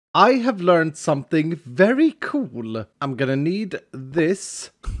I have learned something very cool. I'm gonna need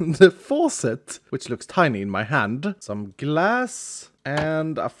this, the faucet, which looks tiny in my hand, some glass,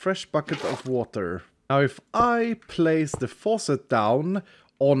 and a fresh bucket of water. Now, if I place the faucet down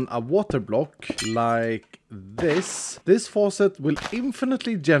on a water block like this faucet will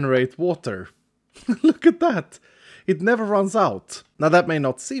infinitely generate water. Look at that. It never runs out. Now that may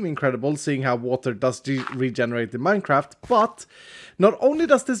not seem incredible, seeing how water does regenerate in Minecraft, but not only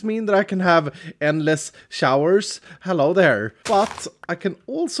does this mean that I can have endless showers, hello there, but I can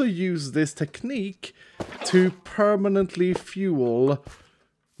also use this technique to permanently fuel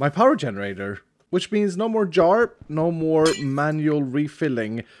my power generator. Which means no more jar, no more manual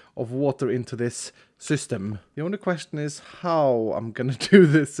refilling of water into this system. The only question is how I'm gonna do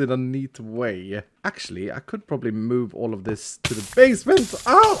this in a neat way. Actually, I could probably move all of this to the basement.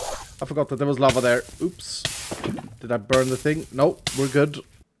 Ah! I forgot that there was lava there. Oops. Did I burn the thing? No, we're good.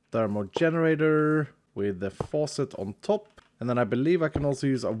 Thermo generator with the faucet on top. And then I believe I can also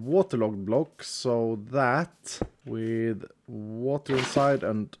use a waterlogged block, so that with water inside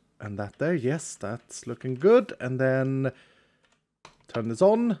and that there, yes, that's looking good. And then turn this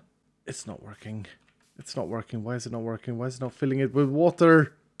on. It's not working. It's not working. Why is it not working? Why is it not filling it with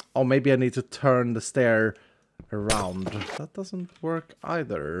water? Oh, maybe I need to turn the stair around. That doesn't work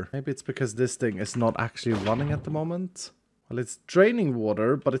either. Maybe it's because this thing is not actually running at the moment. Well, it's draining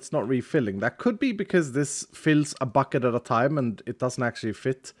water, but it's not refilling. That could be because this fills a bucket at a time and it doesn't actually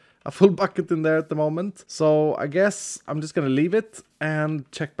fit a full bucket in there at the moment. So I guess I'm just gonna leave it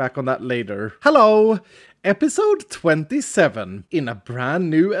and check back on that later. Hello! Episode 27 in a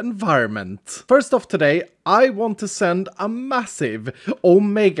brand new environment. First off today, I want to send a massive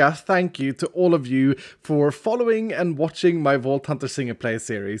omega thank you to all of you for following and watching my Vault Hunter single player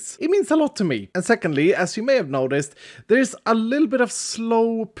series. It means a lot to me. And secondly, as you may have noticed, there's a little bit of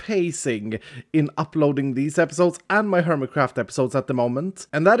slow pacing in uploading these episodes and my Hermitcraft episodes at the moment.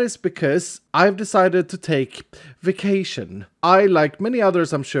 And that is because I've decided to take vacation. I, like many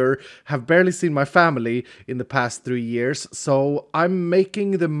others I'm sure, have barely seen my family in the past 3 years, so I'm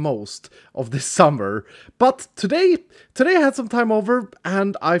making the most of this summer. But today I had some time over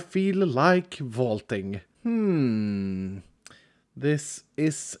and I feel like vaulting. This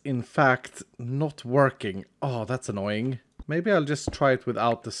is in fact not working. Oh, that's annoying. Maybe I'll just try it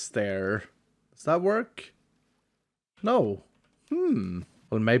without the stair. Does that work? No.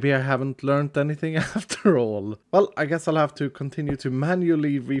 Well, maybe I haven't learned anything after all. Well, I guess I'll have to continue to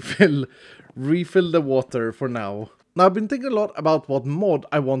manually refill the water for now. Now, I've been thinking a lot about what mod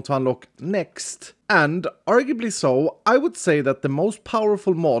I want to unlock next. And, arguably so, I would say that the most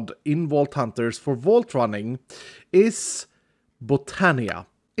powerful mod in Vault Hunters for vault running is Botania.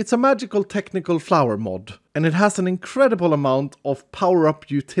 It's a magical technical flower mod, and it has an incredible amount of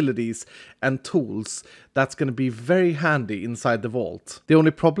power-up utilities and tools that's going to be very handy inside the vault. The only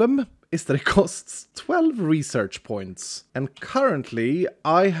problem is that it costs 12 research points. And currently,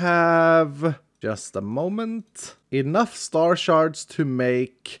 I have, just a moment, enough star shards to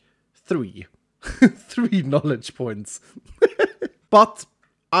make 3. 3 knowledge points. But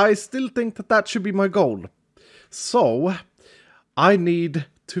I still think that that should be my goal. So, I need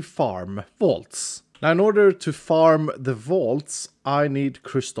to farm vaults. Now, in order to farm the vaults, I need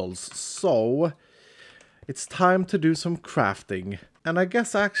crystals. So, it's time to do some crafting. And I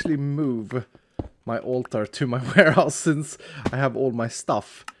guess I actually move my altar to my warehouse since I have all my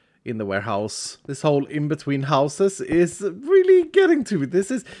stuff in the warehouse. This whole in-between houses is really getting to me.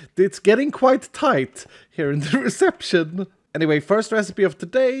 It's getting quite tight here in the reception. Anyway, first recipe of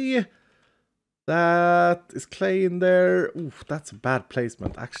today. That is clay in there. Oof, that's a bad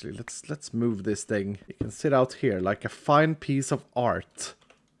placement. Actually, let's move this thing. It can sit out here like a fine piece of art.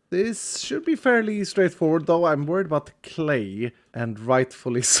 This should be fairly straightforward, though. I'm worried about the clay, and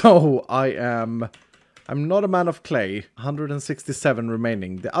rightfully so. I'm not a man of clay. 167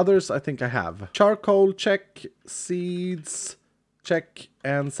 remaining. The others I think I have. Charcoal, check. Seeds, check.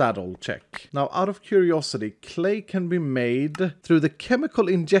 And saddle, check. Now, out of curiosity, clay can be made through the chemical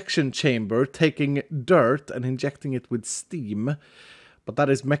injection chamber, taking dirt and injecting it with steam. But that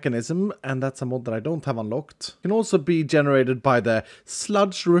is mechanism, and that's a mod that I don't have unlocked. It can also be generated by the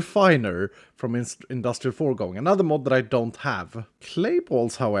sludge refiner from Industrial Foregoing, another mod that I don't have. Clay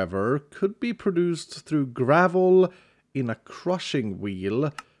balls, however, could be produced through gravel in a crushing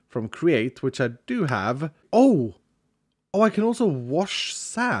wheel from Create, which I do have. Oh, I can also wash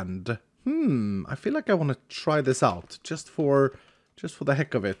sand. I feel like I want to try this out, just for the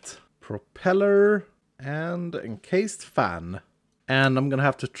heck of it. Propeller and encased fan. And I'm gonna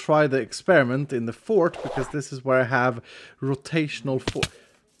have to try the experiment in the fort, because this is where I have rotational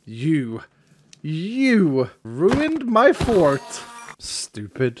You ruined my fort.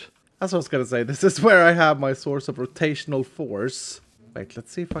 Stupid. That's what I was gonna say. This is where I have my source of rotational force. Wait,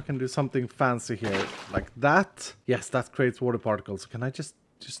 let's see if I can do something fancy here. Like that. Yes, that creates water particles. Can I just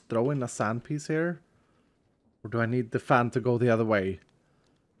throw in a sand piece here? Or do I need the fan to go the other way?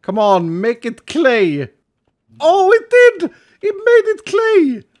 Come on, make it clay. Oh, it did! It made it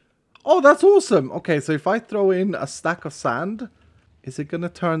clay! Oh, that's awesome. Okay, so if I throw in a stack of sand, is it going to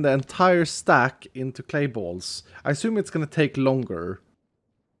turn the entire stack into clay balls? I assume it's going to take longer.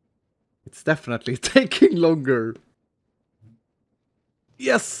 It's definitely taking longer.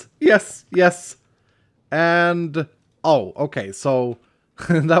 Yes, yes, yes. And, oh, okay, so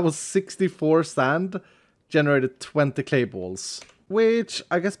that was 64 sand, generated 20 clay balls. Which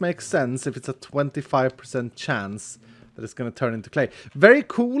I guess makes sense if it's a 25% chance that it's going to turn into clay. Very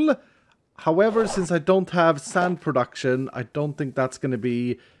cool. However, since I don't have sand production, I don't think that's going to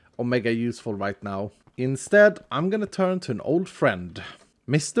be omega useful right now. Instead, I'm going to turn to an old friend,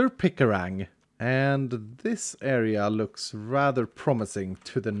 Mr. Pickerang. And this area looks rather promising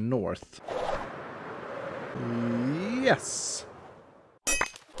to the north. Yes.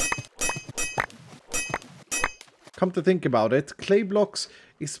 Come to think about it, clay blocks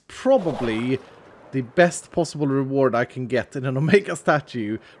is probably the best possible reward I can get in an Omega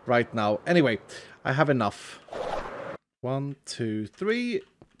statue right now. Anyway, I have enough. 1, 2, 3,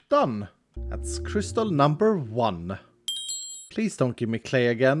 done. That's crystal number 1. Please don't give me clay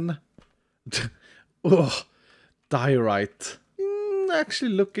again. Ugh, diorite.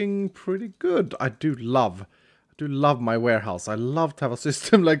 Actually looking pretty good. I do love my warehouse. I love to have a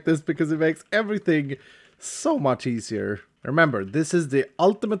system like this because it makes everything so much easier. Remember, this is the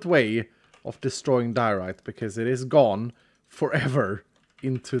ultimate way of destroying diorite because it is gone forever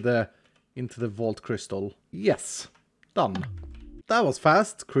into the vault crystal. Yes, done. That was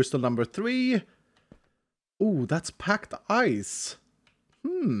fast. Crystal number 3. Ooh, that's packed ice.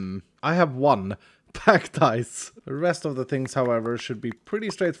 I have 1 packed ice. The rest of the things, however, should be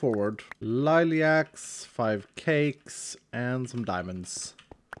pretty straightforward. Lilacs, 5 cakes, and some diamonds.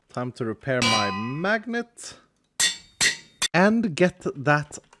 Time to repair my magnet. And get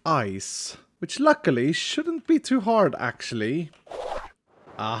that ice. Which luckily shouldn't be too hard, actually.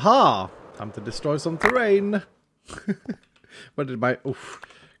 Aha! Time to destroy some terrain. Where did my... Oof.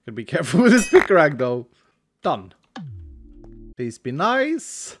 Gotta be careful with this pickerang, though. Done. Please be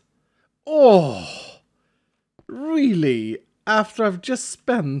nice. Oh! Really? After I've just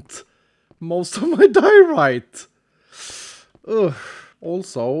spent most of my diorite? Ugh.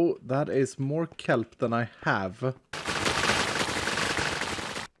 Also, that is more kelp than I have.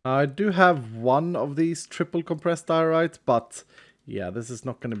 I do have 1 of these triple compressed diorite, but yeah, this is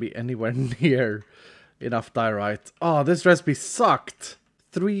not going to be anywhere near enough diorite. Oh, this recipe sucked.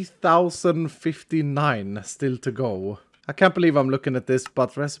 3059 still to go. I can't believe I'm looking at this,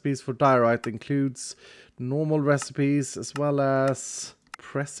 but recipes for diorite includes normal recipes as well as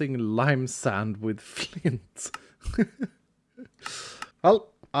pressing lime sand with flint. Well,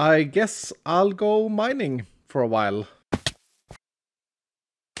 I guess I'll go mining for a while.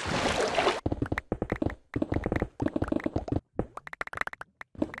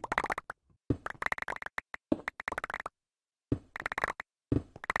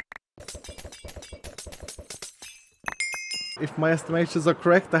 If my estimations are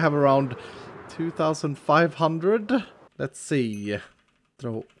correct, I have around 2,500. Let's see.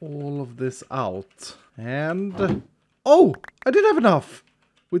 Throw all of this out. And... oh! I did have enough!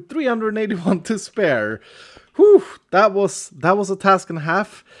 With 381 to spare. Whew! That was a task and a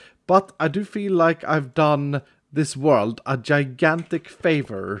half. But I do feel like I've done this world a gigantic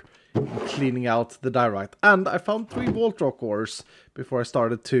favor in cleaning out the diorite. And I found 3 vault rock ores before I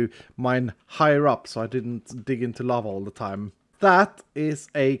started to mine higher up, so I didn't dig into lava all the time. That is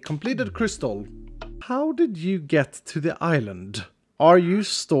a completed crystal. How did you get to the island? Are you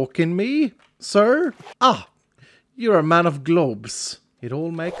stalking me, sir? Ah, you're a man of globes. It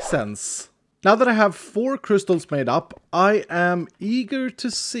all makes sense. Now that I have 4 crystals made up, I am eager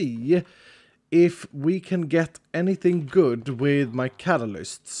to see if we can get anything good with my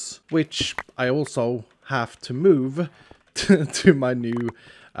catalysts, which I also have to move to my new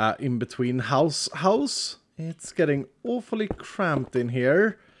in-between house. It's getting awfully cramped in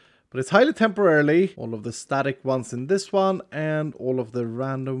here, but it's highly temporarily. All of the static ones in this one and all of the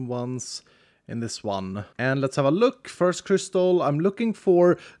random ones in this one. And let's have a look. First crystal, I'm looking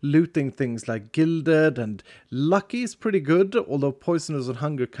for looting things like gilded, and lucky is pretty good, although poisonous and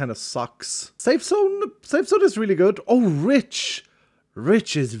hunger kind of sucks. Safe zone is really good. Oh, rich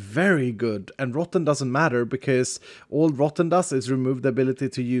Rich is very good, and rotten doesn't matter because all rotten does is remove the ability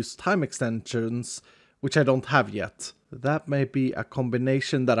to use time extensions, which I don't have yet. That may be a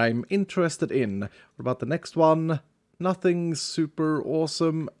combination that I'm interested in. What about the next one? Nothing super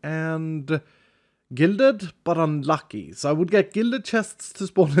awesome, and gilded, but unlucky. So I would get gilded chests to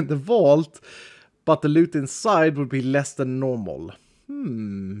spawn in the vault, but the loot inside would be less than normal.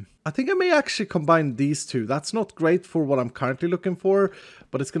 I think I may actually combine these two. That's not great for what I'm currently looking for,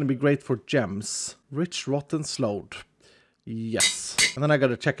 but it's going to be great for gems. Rich, rotten, slowed. Yes. And then I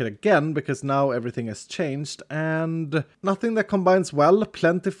gotta check it again, because now everything has changed, and nothing that combines well.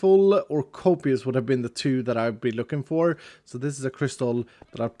 Plentiful or copious would have been the two that I'd be looking for. So this is a crystal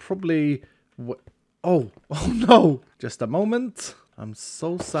that I probably... Oh no! Just a moment. I'm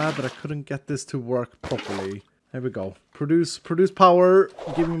so sad that I couldn't get this to work properly. There we go. Produce power.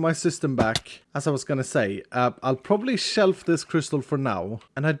 Give me my system back. As I was gonna say, I'll probably shelf this crystal for now.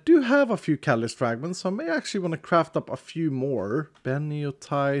 And I do have a few catalyst fragments, so I may actually want to craft up a few more.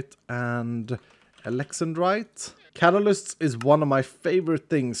 Beniotite and Alexandrite. Catalysts is one of my favorite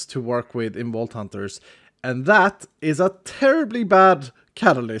things to work with in Vault Hunters. And that is a terribly bad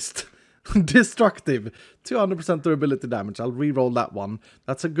catalyst. Destructive. 200% durability damage. I'll re-roll that one.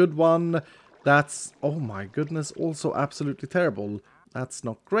 That's a good one. That's, oh my goodness, also absolutely terrible. That's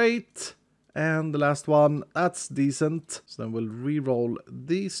not great. And the last one, that's decent. So then we'll re-roll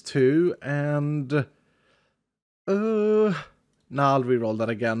these two, and... Nah, I'll re-roll that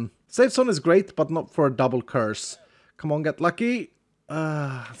again. Safe zone is great, but not for a double curse. Come on, get lucky.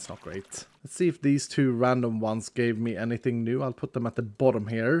 That's not great. Let's see if these two random ones gave me anything new. I'll put them at the bottom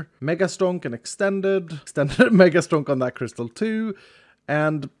here. Mega Strong and Extended. Extended Mega Strong on that crystal too.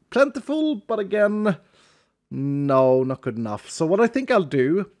 And plentiful, but again, no, not good enough. So what I think I'll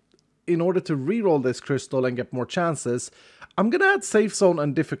do, in order to reroll this crystal and get more chances, I'm gonna add safe zone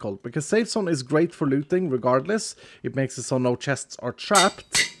and difficult, because safe zone is great for looting regardless. It makes it so no chests are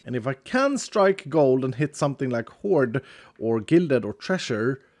trapped. And if I can strike gold and hit something like Hoard or Gilded or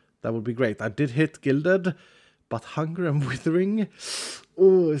Treasure, that would be great. I did hit Gilded, but Hunger and Withering,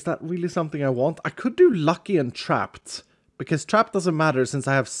 oh, is that really something I want? I could do Lucky and Trapped, because Trap doesn't matter since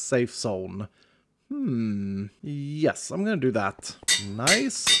I have safe zone. Yes, I'm gonna do that.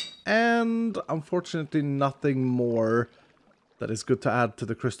 Nice. And unfortunately nothing more that is good to add to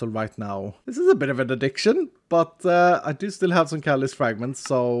the crystal right now. This is a bit of an addiction, but I do still have some catalyst fragments,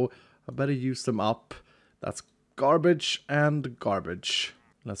 so I better use them up. That's garbage and garbage.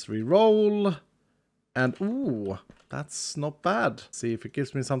 Let's re-roll. And ooh, that's not bad. See if it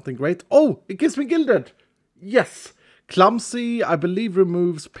gives me something great. Oh, it gives me Gilded! Yes! Clumsy, I believe,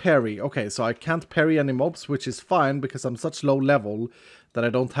 removes parry. Okay, so I can't parry any mobs, which is fine because I'm such low level that I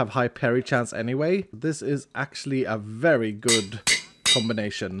don't have high parry chance anyway. This is actually a very good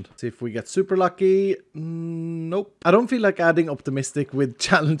combination. See if we get super lucky. Nope. I don't feel like adding optimistic with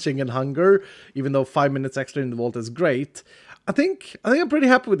challenging and hunger, even though 5 minutes extra in the vault is great. I think I'm pretty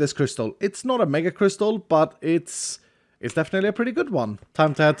happy with this crystal. It's not a mega crystal, but it's definitely a pretty good one.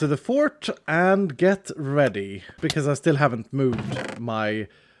 Time to head to the fort and get ready, because I still haven't moved my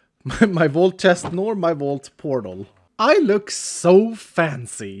vault chest nor my vault portal. I look so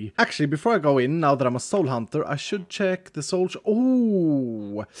fancy. Actually, before I go in, now that I'm a soul hunter, I should check the soul...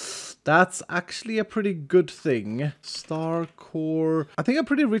 Oh, that's actually a pretty good thing. Star core. I think I'm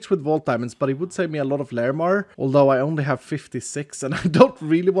pretty rich with vault diamonds, but it would save me a lot of Lairmar, although I only have 56 and I don't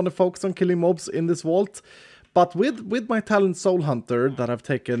really want to focus on killing mobs in this vault. But with my talent Soul Hunter that I've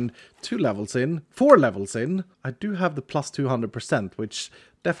taken 4 levels in, I do have the plus 200%, which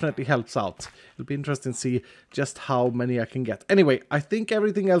definitely helps out. It'll be interesting to see just how many I can get. Anyway, I think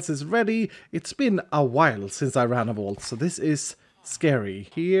everything else is ready. It's been a while since I ran a vault, so this is scary.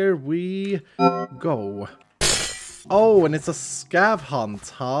 Here we go. Oh, and it's a scav hunt,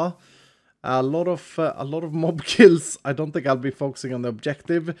 huh? A lot of mob kills. I don't think I'll be focusing on the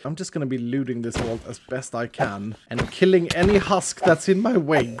objective. I'm just gonna be looting this vault as best I can and killing any husk that's in my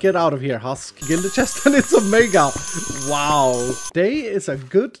way. Get out of here, husk. Gilded chest, and it's a mega. Wow. Day is a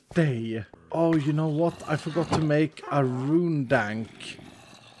good day. Oh, you know what? I forgot to make a rune dank.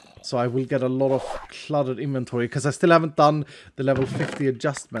 So I will get a lot of cluttered inventory because I still haven't done the level 50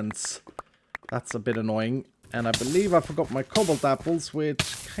 adjustments. That's a bit annoying. And I believe I forgot my cobalt apples, which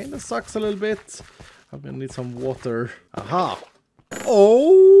kind of sucks a little bit. I'm gonna need some water. Aha!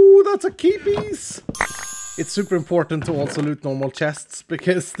 Oh, that's a key piece! It's super important to also loot normal chests,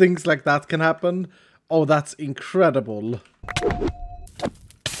 because things like that can happen. Oh, that's incredible.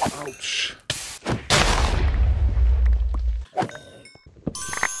 Ouch.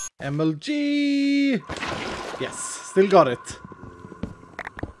 MLG! Yes, still got it.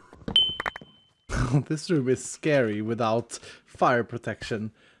 This room is scary without fire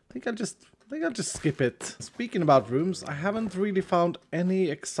protection. I think I'll just skip it. Speaking about rooms, I haven't really found any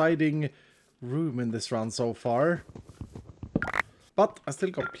exciting room in this run so far. But I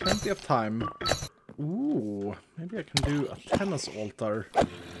still got plenty of time. Ooh, maybe I can do a tennis altar.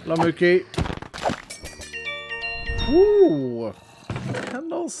 Hello, Mookie. Ooh,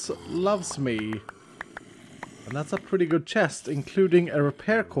 Kendall's loves me. And that's a pretty good chest, including a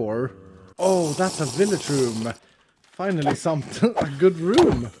repair core. Oh, that's a village room. Finally something, a good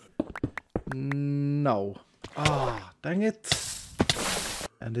room. No. Ah, dang it.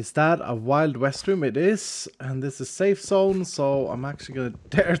 And is that a Wild West room? It is. And this is safe zone, so I'm actually gonna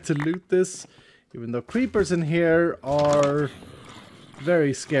dare to loot this. Even though creepers in here are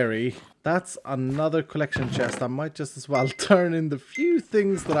very scary. That's another collection chest. I might just as well turn in the few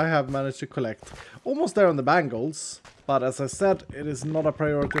things that I have managed to collect. Almost there on the bangles. But as I said, it is not a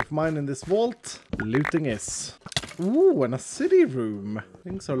priority of mine in this vault. Looting is. Ooh, and a city room.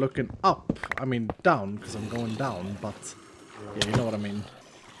 Things are looking up. I mean down, because I'm going down. But yeah, you know what I mean.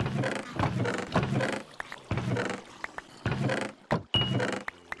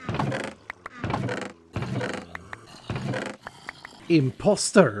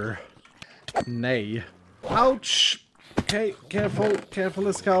 Imposter. Nay. Ouch. Okay, careful. Careful,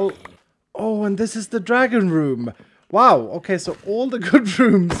 Iskall. Oh, and this is the dragon room. Wow. Okay, so all the good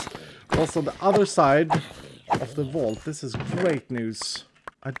rooms was on the other side of the vault. This is great news.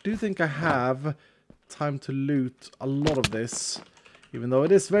 I do think I have time to loot a lot of this. Even though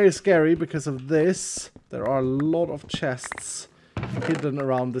it is very scary because of this. There are a lot of chests hidden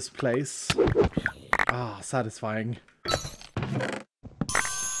around this place. Ah, satisfying.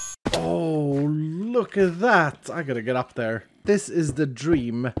 Oh, look at that. I gotta get up there. This is the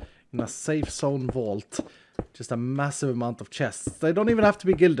dream in a safe zone vault. Just a massive amount of chests. They don't even have to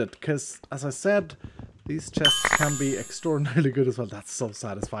be gilded, because, as I said, these chests can be extraordinarily good as well. That's so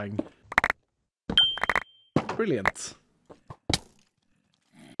satisfying. Brilliant.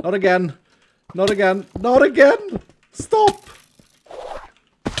 Not again. Not again. Not again! Stop!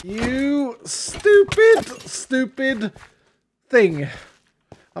 You stupid thing.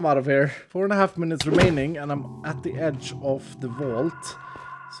 I'm out of here. 4.5 minutes remaining, and I'm at the edge of the vault.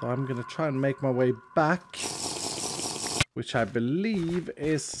 So I'm gonna try and make my way back, which I believe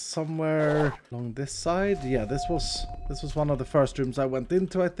is somewhere along this side. Yeah, this was one of the first rooms I went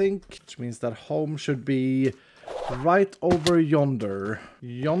into, I think, which means that home should be right over yonder.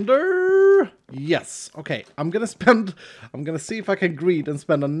 Yonder? Yes. Okay, I'm gonna see if I can greed and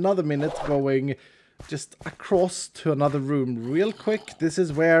spend another minute going just across to another room real quick. This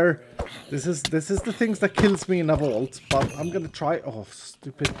is where this is the things that kills me in a vault, but I'm gonna try. Oh,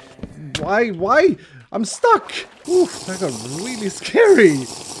 stupid. Why? I'm stuck. Oof, that got really scary.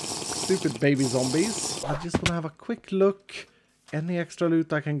 Stupid baby zombies. I just want to have a quick look. Any extra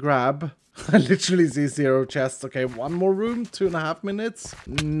loot I can grab. I literally see 0 chests. Okay, one more room, 2.5 minutes.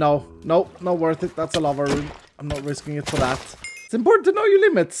 No, not worth it. That's a lava room. I'm not risking it for that. It's important to know your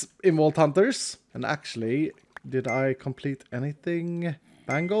limits in Vault Hunters. And actually, did I complete anything?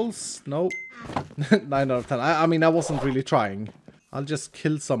 Bangles? No. 9 out of 10. I mean, I wasn't really trying. I'll just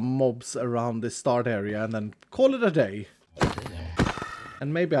kill some mobs around this start area and then call it a day.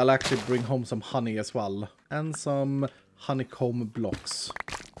 And maybe I'll actually bring home some honey as well. And some honeycomb blocks.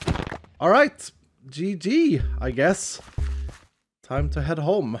 Alright. GG, I guess. Time to head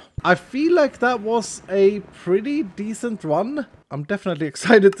home. I feel like that was a pretty decent run. I'm definitely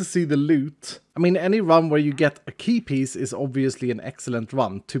excited to see the loot. I mean, any run where you get a key piece is obviously an excellent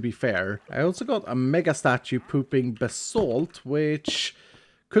run, to be fair. I also got a mega statue pooping basalt, which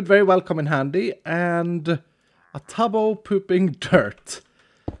could very well come in handy, and a Tubbo pooping dirt.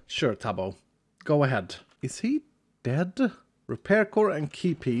 Sure, Tubbo. Go ahead. Is he dead? Repair core and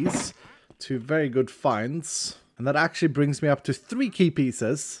key piece. 2 very good finds. And that actually brings me up to 3 key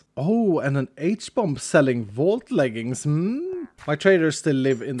pieces. Oh, and an H-bomb selling vault leggings. My traders still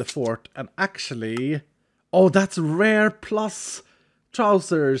live in the fort. And actually... Oh, that's rare plus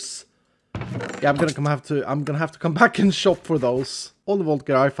trousers. Yeah, I'm gonna have to come back and shop for those. All the vault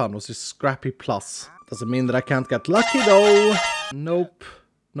gear I found was just scrappy plus. Doesn't mean that I can't get lucky though. Nope.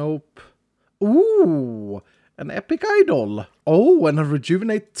 Ooh, an epic idol. Oh, and a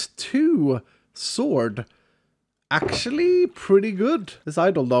rejuvenate 2 sword. Actually, pretty good. This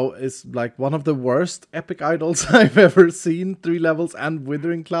idol, though, is like one of the worst epic idols I've ever seen. 3 levels and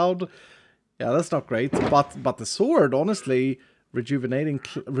Withering Cloud. Yeah, that's not great. But the sword, honestly, Rejuvenating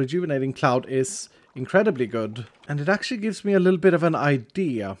Cloud is incredibly good. And it actually gives me a little bit of an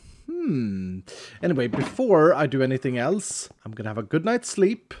idea. Anyway, before I do anything else, I'm gonna have a good night's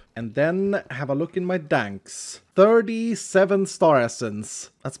sleep and then have a look in my danks. 37 star essence.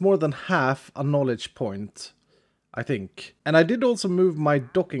 That's more than half a knowledge point, I think. And I did also move my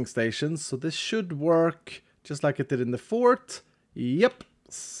docking stations, so this should work just like it did in the fort. Yep,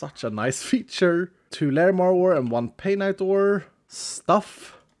 such a nice feature. 2 Larimar ore and 1 Painite ore.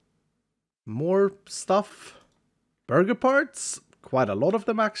 Stuff. More stuff. Burger parts. Quite a lot of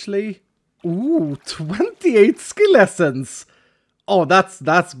them, actually. Ooh, 28 skill essence. Oh,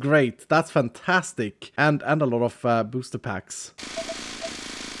 that's great. That's fantastic. And a lot of booster packs.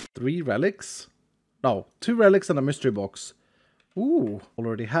 3 relics. No, 2 relics and a mystery box. Ooh,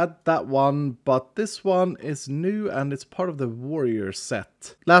 already had that one, but this one is new and it's part of the warrior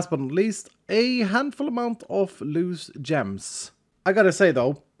set. Last but not least, a handful amount of loose gems. I gotta say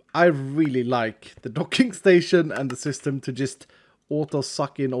though, I really like the docking station and the system to just auto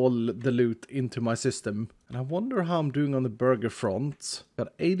suck in all the loot into my system. And I wonder how I'm doing on the burger front.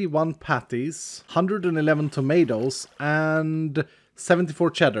 Got 81 patties, 111 tomatoes, and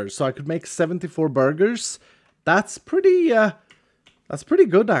 74 cheddar. So I could make 74 burgers. That's pretty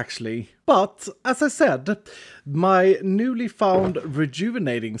good, actually. But, as I said, my newly found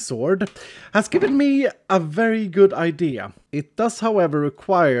rejuvenating sword has given me a very good idea. It does, however,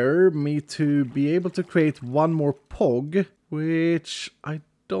 require me to be able to create one more pog, which I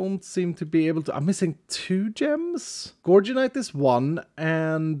don't seem to be able to. I'm missing 2 gems. Gorgonite is 1,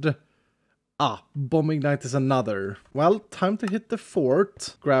 and Bombing Knight is another. Well, time to hit the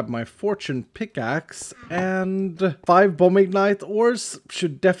fort, grab my fortune pickaxe, and 5 Bombing Knight ores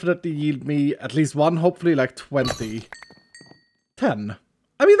should definitely yield me at least 1, hopefully like 20. 10.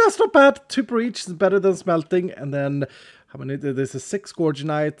 I mean, that's not bad. 2 per each is better than smelting. And then, how many? This is 6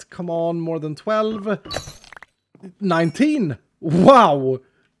 Gorgonite. Come on, more than 12. 19. Wow,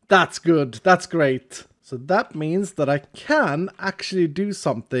 that's good. That's great. So that means that I can actually do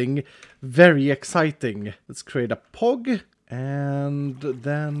something very exciting. Let's create a pog and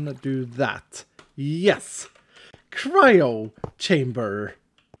then do that. Yes! Cryo chamber.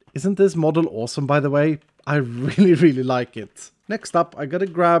 Isn't this model awesome, by the way? I really, really like it. Next up, I gotta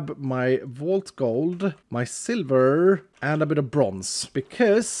grab my vault gold, my silver, and a bit of bronze,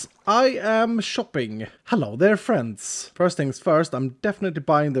 because I am shopping. Hello there, friends. First things first, I'm definitely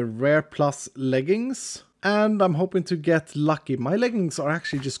buying the Rare Plus leggings, and I'm hoping to get lucky. My leggings are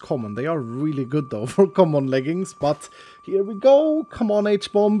actually just common. They are really good, though, for common leggings, but here we go. Come on,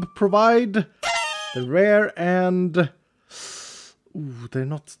 H-Bomb, provide the rare, and ooh, they're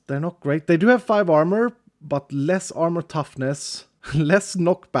not great. They do have 5 armor, but less armor toughness, less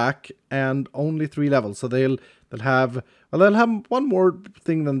knockback, and only 3 levels. So they'll have one more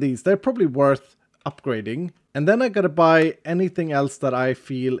thing than these. They're probably worth upgrading. And then I gotta buy anything else that I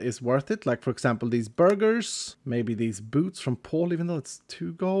feel is worth it. Like, for example, these burgers, maybe these boots from Paul, even though it's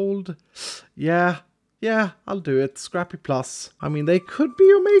 2 gold. Yeah, I'll do it. Scrappy plus. I mean, they could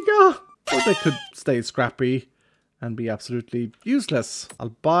be Omega, or they could stay scrappy and be absolutely useless.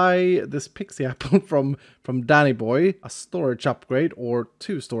 I'll buy this pixie apple from Danny Boy, a storage upgrade or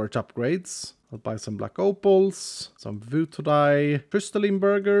 2 storage upgrades. I'll buy some black opals, some Vutodai, crystalline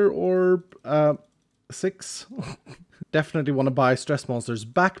burger, or 6. Definitely want to buy Stress Monster's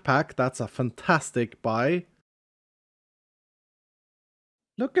backpack. That's a fantastic buy.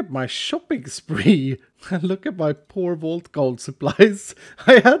 Look at my shopping spree. Look at my poor Vault Gold supplies.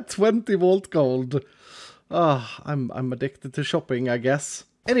 I had 20 Vault Gold. I'm addicted to shopping, I guess.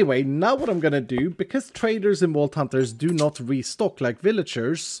 Anyway, now what I'm gonna do, because traders and Vault Hunters do not restock like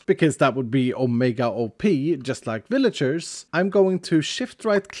villagers, because that would be Omega OP, just like villagers, I'm going to shift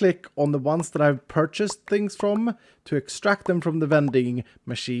right click on the ones that I've purchased things from to extract them from the vending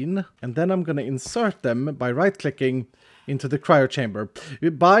machine, and then I'm gonna insert them by right clicking into the cryo chamber.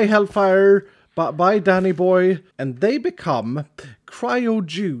 Buy Hellfire, buy Danny Boy, and they become cryo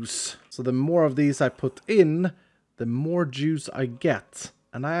juice. So the more of these I put in, the more juice I get.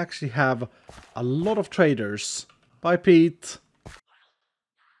 And I actually have a lot of traders. Bye, Pete.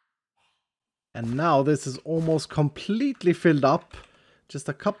 And now this is almost completely filled up. Just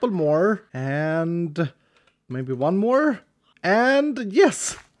a couple more. And maybe one more. And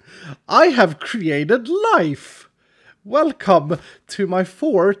yes, I have created life. Welcome to my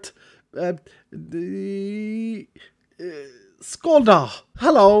fort. Skolda,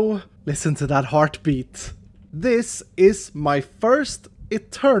 hello. Listen to that heartbeat. This is my first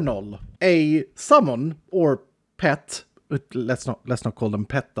Eternal, a summon or pet. Let's not call them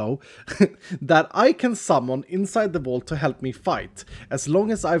pet though. That I can summon inside the vault to help me fight, as long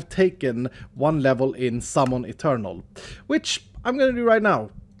as I've taken 1 level in Summon Eternal, which I'm gonna do right now.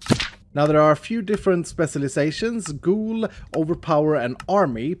 Now there are a few different specializations: Ghoul, Overpower and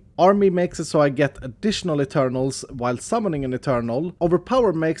Army. Army makes it so I get additional Eternals while summoning an Eternal.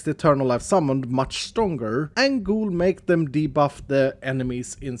 Overpower makes the Eternal I've summoned much stronger. And Ghoul make them debuff the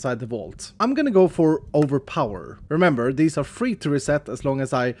enemies inside the vault. I'm gonna go for Overpower. Remember, these are free to reset as long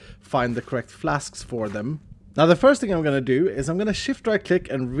as I find the correct flasks for them. Now the first thing I'm gonna do is I'm gonna shift right click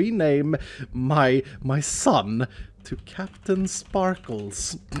and rename my son to Captain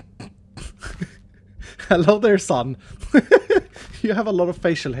Sparkles. Hello there, son. You have a lot of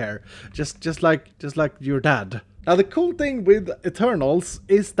facial hair, just like your dad. Now the cool thing with Eternals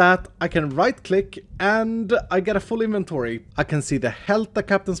is that I can right click and I get a full inventory. I can see the health that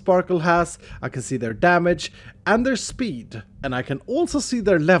Captain Sparkle has, I can see their damage and their speed, and I can also see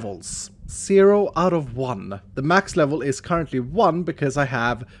their levels. 0 out of 1. The max level is currently 1 because I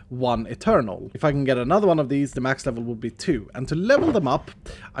have 1 Eternal. If I can get another one of these, the max level would be 2. And to level them up,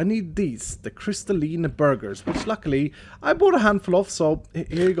 I need these, the crystalline burgers, which luckily I bought a handful of, so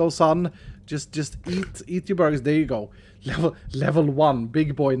here you go, son. Just eat your burgers. There you go. Level 1,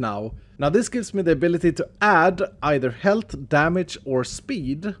 big boy now. Now this gives me the ability to add either health, damage or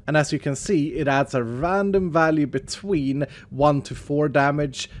speed. And as you can see, it adds a random value between 1 to 4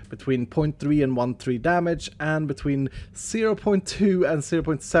 damage, between 0.3 and 1.3 damage, and between 0.2 and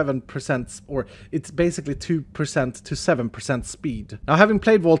 0.7%, or it's basically 2% to 7% speed. Now having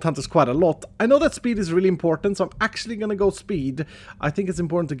played Vault Hunters quite a lot, I know that speed is really important, so I'm actually going to go speed. I think it's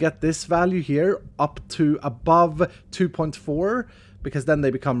important to get this value here up to above 2.4, because then they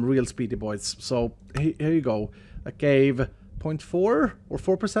become real speedy boys. So here you go. That gave 0.4 or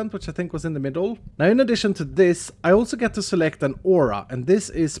 4%, which I think was in the middle. Now in addition to this, I also get to select an aura, and this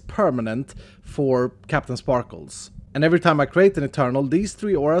is permanent for Captain Sparkles. And every time I create an Eternal, these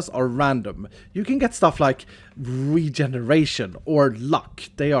 3 auras are random. You can get stuff like regeneration or luck.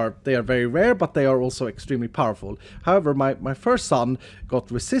 They are very rare, but they are also extremely powerful. However, my first son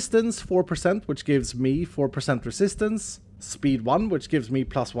got resistance 4%, which gives me 4% resistance. Speed 1, which gives me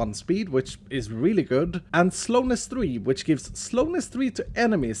 +1 speed, which is really good. And slowness 3, which gives slowness 3 to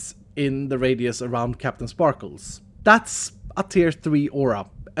enemies in the radius around Captain Sparkles. That's a tier 3 aura.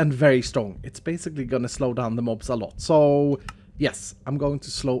 And very strong. It's basically gonna slow down the mobs a lot. So yes, I'm going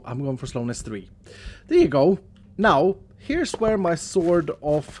for slowness 3. There you go. Now, here's where my Sword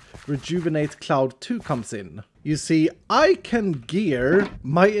of Rejuvenate Cloud 2 comes in. You see, I can gear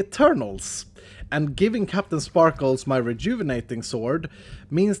my Eternals. And giving Captain Sparkles my rejuvenating sword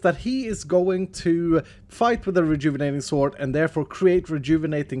means that he is going to fight with a rejuvenating sword and therefore create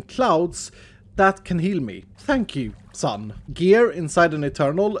rejuvenating clouds that can heal me. Thank you, son. Gear inside an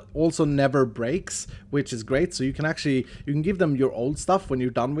Eternal also never breaks, which is great. So you can give them your old stuff when you're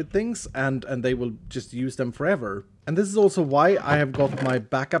done with things, and they will just use them forever. And this is also why I have got my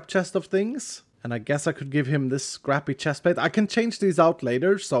backup chest of things. And I guess I could give him this scrappy chestplate. I can change these out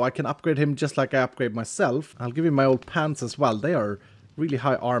later, so I can upgrade him just like I upgrade myself. I'll give him my old pants as well. They are really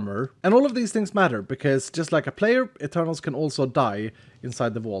high armor. And all of these things matter, because just like a player, Eternals can also die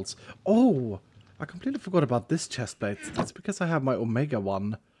inside the vaults. Oh, I completely forgot about this chestplate. That's because I have my Omega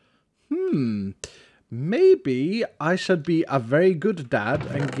one. Maybe I should be a very good dad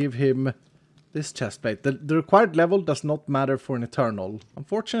and give him this chestplate. The required level does not matter for an Eternal.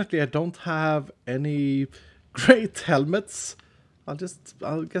 Unfortunately, I don't have any great helmets. I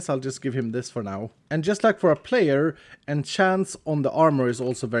guess I'll just give him this for now. And just like for a player, enchants on the armor is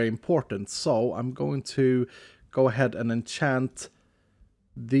also very important. So I'm going to go ahead and enchant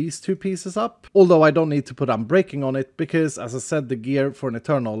these 2 pieces up. Although I don't need to put unbreaking on it, because as I said, the gear for an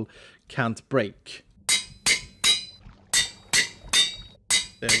Eternal can't break.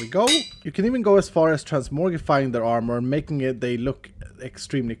 There we go. You can even go as far as transmorgifying their armor, making they look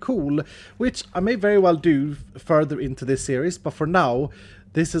extremely cool, which I may very well do further into this series, but for now,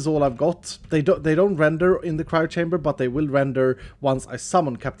 this is all I've got. They don't render in the cryo chamber, but they will render once I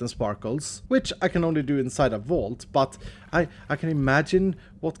summon Captain Sparkles, which I can only do inside a vault, but I can imagine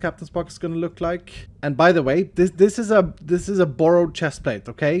what Captain Sparkles is going to look like. And by the way, this is a borrowed chestplate,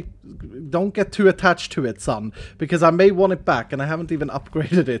 okay? Don't get too attached to it, son, because I may want it back and I haven't even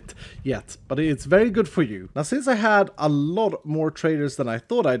upgraded it yet, but it's very good for you. Now, since I had a lot more traders than I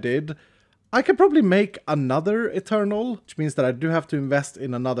thought I did, I could probably make another Eternal, which means that I do have to invest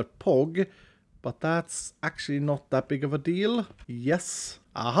in another Pog, but that's actually not that big of a deal. Yes.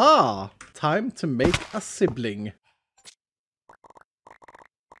 Aha! Time to make a sibling.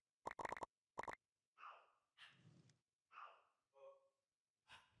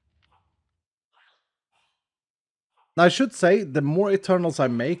 Now, I should say, the more Eternals I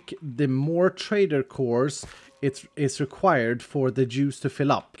make, the more trader cores it's required for the juice to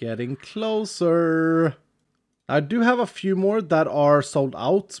fill up. Getting closer. I do have a few more that are sold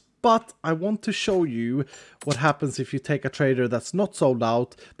out, but I want to show you what happens if you take a trader that's not sold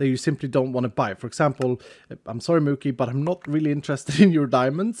out that you simply don't want to buy. For example, I'm sorry Mookie, but I'm not really interested in your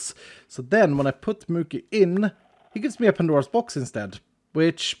diamonds. So then when I put Mookie in, he gives me a Pandora's box instead,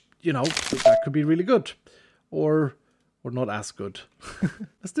 which, you know, that could be really good. Or not as good.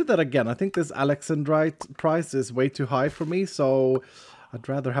 Let's do that again. I think this Alexandrite price is way too high for me, so I'd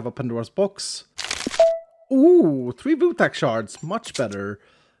rather have a Pandora's box. Ooh, 3 vaulthunters shards, much better.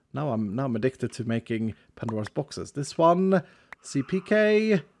 Now I'm addicted to making Pandora's boxes. This one,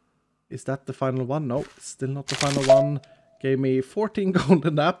 CPK. Is that the final one? No, still not the final one. Gave me 14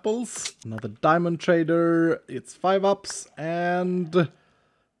 golden apples. Another diamond trader. It's 5 ups. And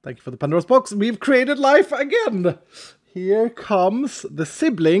thank you for the Pandora's box. We've created life again. Here comes the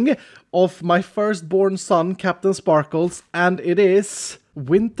sibling of my firstborn son, Captain Sparkles. And it is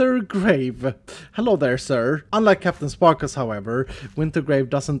Wintergrave. Hello there, sir. Unlike Captain Sparkles, however, Wintergrave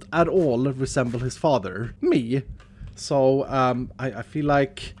doesn't at all resemble his father, me. So I feel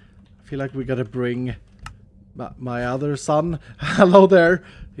like we gotta bring my other son. Hello there.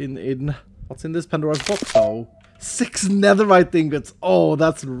 In what's in this Pandora's box though? 6 netherite ingots. Oh,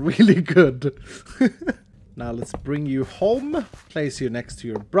 that's really good. Now let's bring you home. Place you next to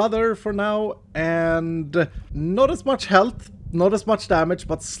your brother for now, and not as much health. Not as much damage,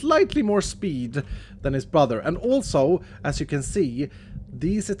 but slightly more speed than his brother. And also, as you can see,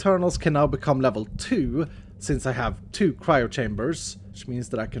 these Eternals can now become level 2, since I have 2 cryo chambers, which means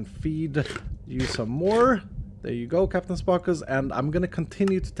that I can feed you some more. There you go, Captain Sparkles, and I'm going to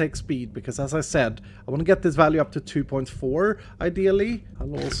continue to take speed, because as I said, I want to get this value up to 2.4, ideally.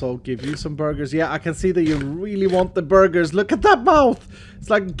 I'll also give you some burgers. Yeah, I can see that you really want the burgers. Look at that mouth! It's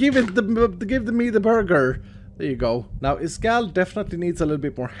like, give me the burger. There you go. Now, Iskall definitely needs a little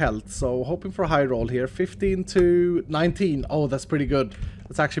bit more health, so hoping for a high roll here. 15 to 19. Oh, that's pretty good.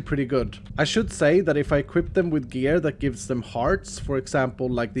 That's actually pretty good. I should say that if I equip them with gear that gives them hearts, for example,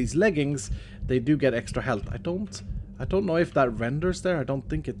 like these leggings, they do get extra health. I don't know if that renders there. I don't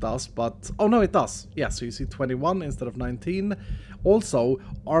think it does, but... Oh, no, it does. Yeah, so you see 21 instead of 19. Also,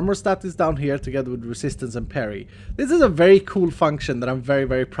 armor stat is down here together with resistance and parry. This is a very cool function that I'm very,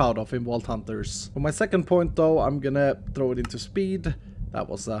 very proud of in Vault Hunters. For my second point, though, I'm gonna throw it into speed. That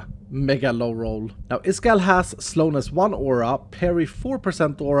was a mega low roll. Now, Iskall has slowness 1 aura, parry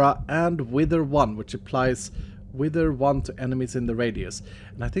 4% aura, and wither 1, which applies wither 1 to enemies in the radius.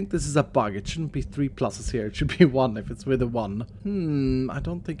 And I think this is a bug. It shouldn't be 3 pluses here. It should be 1 if it's wither 1. I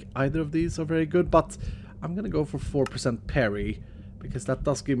don't think either of these are very good, but I'm gonna go for 4% parry, because that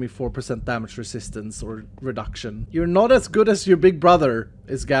does give me 4% damage resistance or reduction. You're not as good as your big brother,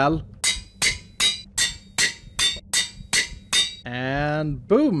 Iskall. And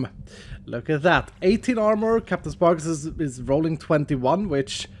boom! Look at that. 18 armor. Captain Sparks is rolling 21,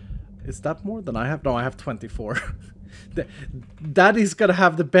 which... Is that more than I have? No, I have 24. That is gonna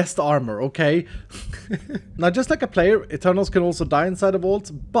have the best armor, okay? Now, just like a player, Eternals can also die inside a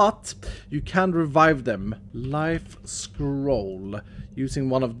vault, but you can revive them. Life Scroll. Using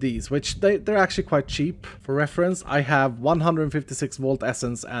one of these, which they're actually quite cheap. For reference, I have 156 Vault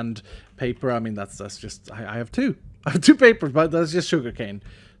Essence and paper. I mean, that's just... I have 2. I have 2 papers, but that's just sugarcane.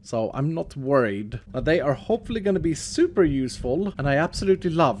 So I'm not worried. Now, they are hopefully going to be super useful, and I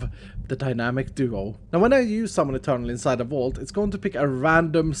absolutely love the dynamic duo. Now, when I use Summon Eternal inside a vault, it's going to pick a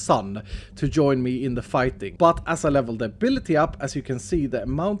random son to join me in the fighting. But as I level the ability up, as you can see, the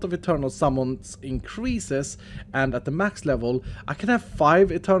amount of Eternal summons increases, and at the max level, I can have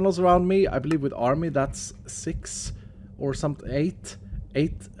 5 Eternals around me. I believe with Army, that's 6 or something, 8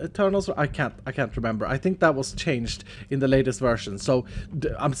 Eternals. I can't remember. I think that was changed in the latest version. So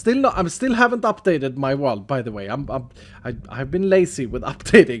I'm still haven't updated my world, by the way. I've been lazy with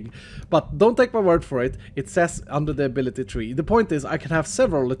updating, but don't take my word for it. It says under the ability tree. The point is, I can have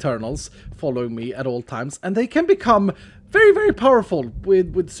several Eternals following me at all times, and they can become very, very powerful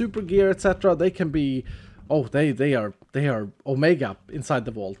with super gear, etc. They can be, oh, they are Omega inside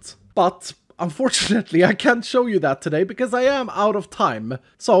the vault. But unfortunately, I can't show you that today because I am out of time.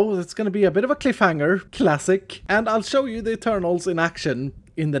 So it's going to be a bit of a cliffhanger, classic, and I'll show you the Eternals in action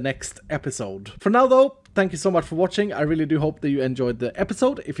in the next episode. For now though, thank you so much for watching. I really do hope that you enjoyed the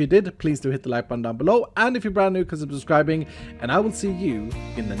episode. If you did, please do hit the like button down below, and if you're brand new, consider subscribing, and I will see you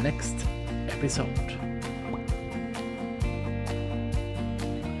in the next episode.